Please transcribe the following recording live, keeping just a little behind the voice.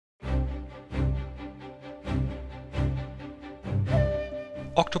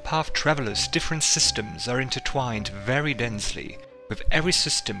Octopath Traveler's different systems are intertwined very densely, with every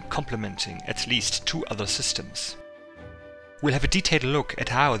system complementing at least two other systems. We'll have a detailed look at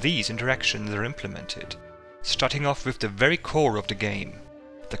how these interactions are implemented, starting off with the very core of the game,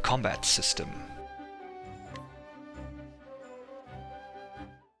 the combat system.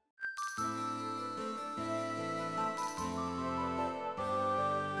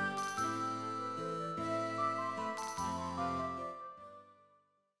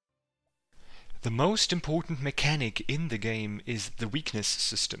 The most important mechanic in the game is the weakness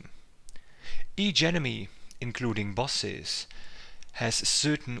system. Each enemy, including bosses, has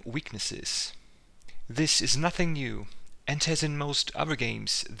certain weaknesses. This is nothing new, and as in most other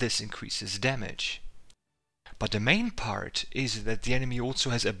games, this increases damage. But the main part is that the enemy also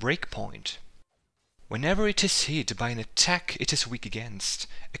has a breakpoint. Whenever it is hit by an attack it is weak against,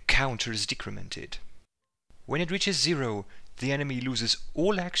 a counter is decremented. When it reaches 0, the enemy loses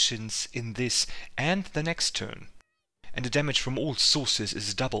all actions in this and the next turn, and the damage from all sources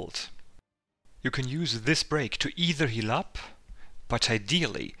is doubled. You can use this break to either heal up, but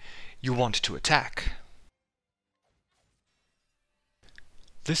ideally you want to attack.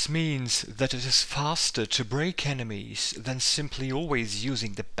 This means that it is faster to break enemies than simply always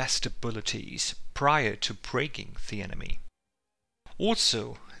using the best abilities prior to breaking the enemy.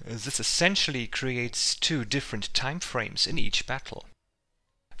 Also, this essentially creates two different time frames in each battle.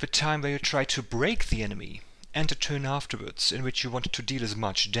 The time where you try to break the enemy, and a turn afterwards in which you want to deal as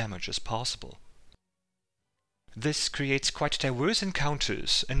much damage as possible. This creates quite diverse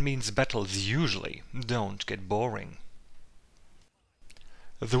encounters and means battles usually don't get boring.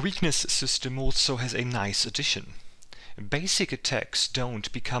 The weakness system also has a nice addition. Basic attacks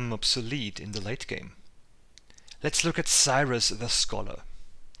don't become obsolete in the late game. Let's look at Cyrus the Scholar.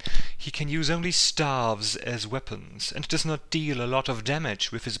 He can use only staves as weapons and does not deal a lot of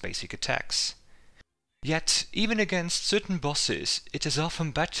damage with his basic attacks. Yet, even against certain bosses, it is often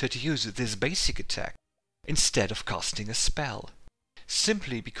better to use this basic attack instead of casting a spell,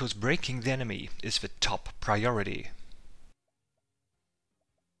 simply because breaking the enemy is the top priority.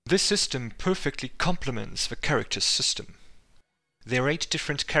 This system perfectly complements the character's system. There are 8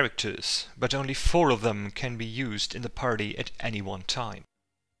 different characters, but only 4 of them can be used in the party at any one time.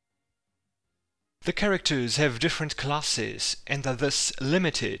 The characters have different classes and are thus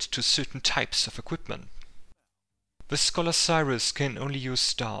limited to certain types of equipment. The Scholar Cyrus can only use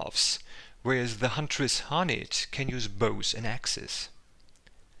staves, whereas the Huntress Harnit can use bows and axes.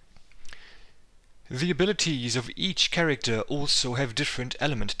 The abilities of each character also have different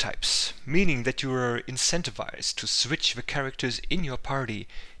element types, meaning that you are incentivized to switch the characters in your party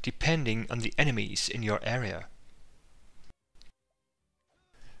depending on the enemies in your area.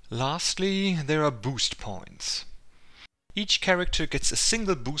 Lastly, there are boost points. Each character gets a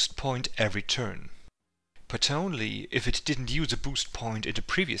single boost point every turn, but only if it didn't use a boost point in the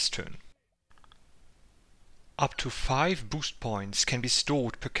previous turn. Up to 5 boost points can be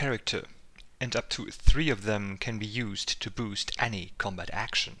stored per character, and up to 3 of them can be used to boost any combat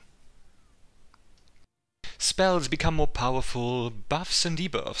action. Spells become more powerful, buffs and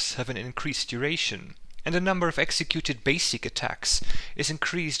debuffs have an increased duration, and the number of executed basic attacks is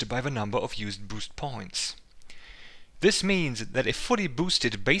increased by the number of used boost points. This means that a fully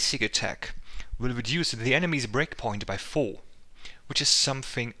boosted basic attack will reduce the enemy's breakpoint by 4, which is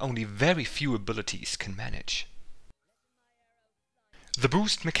something only very few abilities can manage. The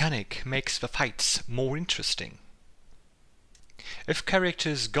boost mechanic makes the fights more interesting. If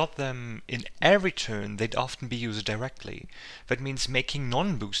characters got them in every turn, they'd often be used directly. That means making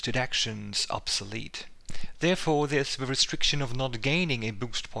non-boosted actions obsolete. Therefore, there's the restriction of not gaining a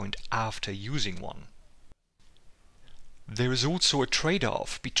boost point after using one. There is also a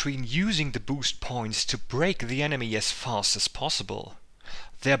trade-off between using the boost points to break the enemy as fast as possible,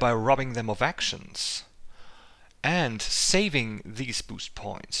 thereby robbing them of actions, and saving these boost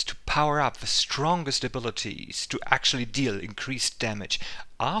points to power up the strongest abilities to actually deal increased damage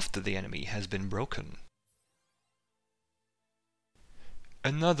after the enemy has been broken.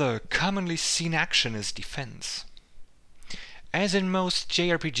 Another commonly seen action is defense. As in most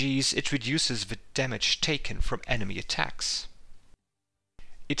JRPGs, it reduces the damage taken from enemy attacks.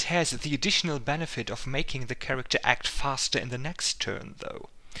 It has the additional benefit of making the character act faster in the next turn, though,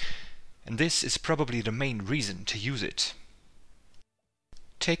 and this is probably the main reason to use it.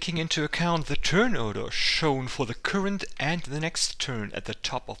 Taking into account the turn order shown for the current and the next turn at the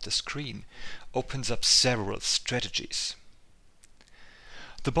top of the screen opens up several strategies.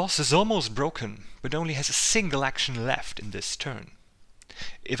 The boss is almost broken, but only has a single action left in this turn.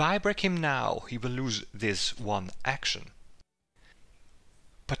 If I break him now, he will lose this one action.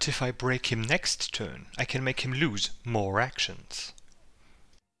 but if I break him next turn, I can make him lose more actions.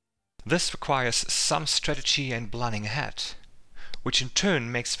 This requires some strategy and planning ahead, which in turn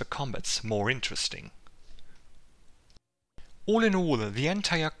makes the combats more interesting. All in all, the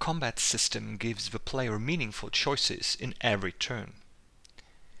entire combat system gives the player meaningful choices in every turn.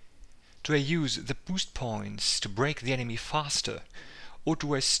 Do I use the boost points to break the enemy faster, or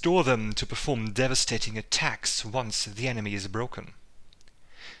do I store them to perform devastating attacks once the enemy is broken?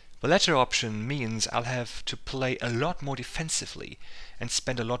 The latter option means I'll have to play a lot more defensively and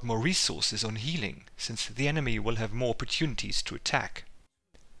spend a lot more resources on healing, since the enemy will have more opportunities to attack.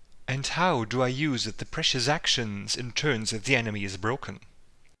 And how do I use the precious actions in turns that the enemy is broken?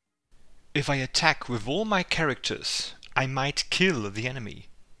 If I attack with all my characters, I might kill the enemy.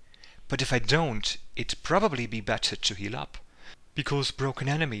 But if I don't, it'd probably be better to heal up, because broken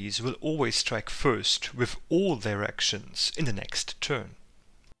enemies will always strike first with all their actions in the next turn.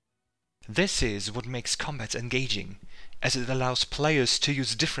 This is what makes combat engaging, as it allows players to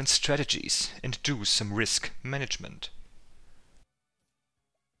use different strategies and do some risk management.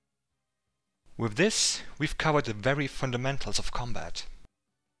 With this, we've covered the very fundamentals of combat.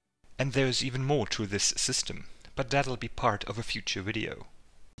 And there's even more to this system, but that'll be part of a future video.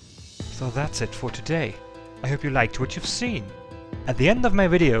 So that's it for today. I hope you liked what you've seen. At the end of my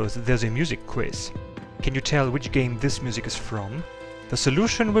videos there's a music quiz. Can you tell which game this music is from? The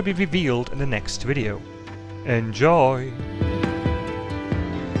solution will be revealed in the next video. Enjoy!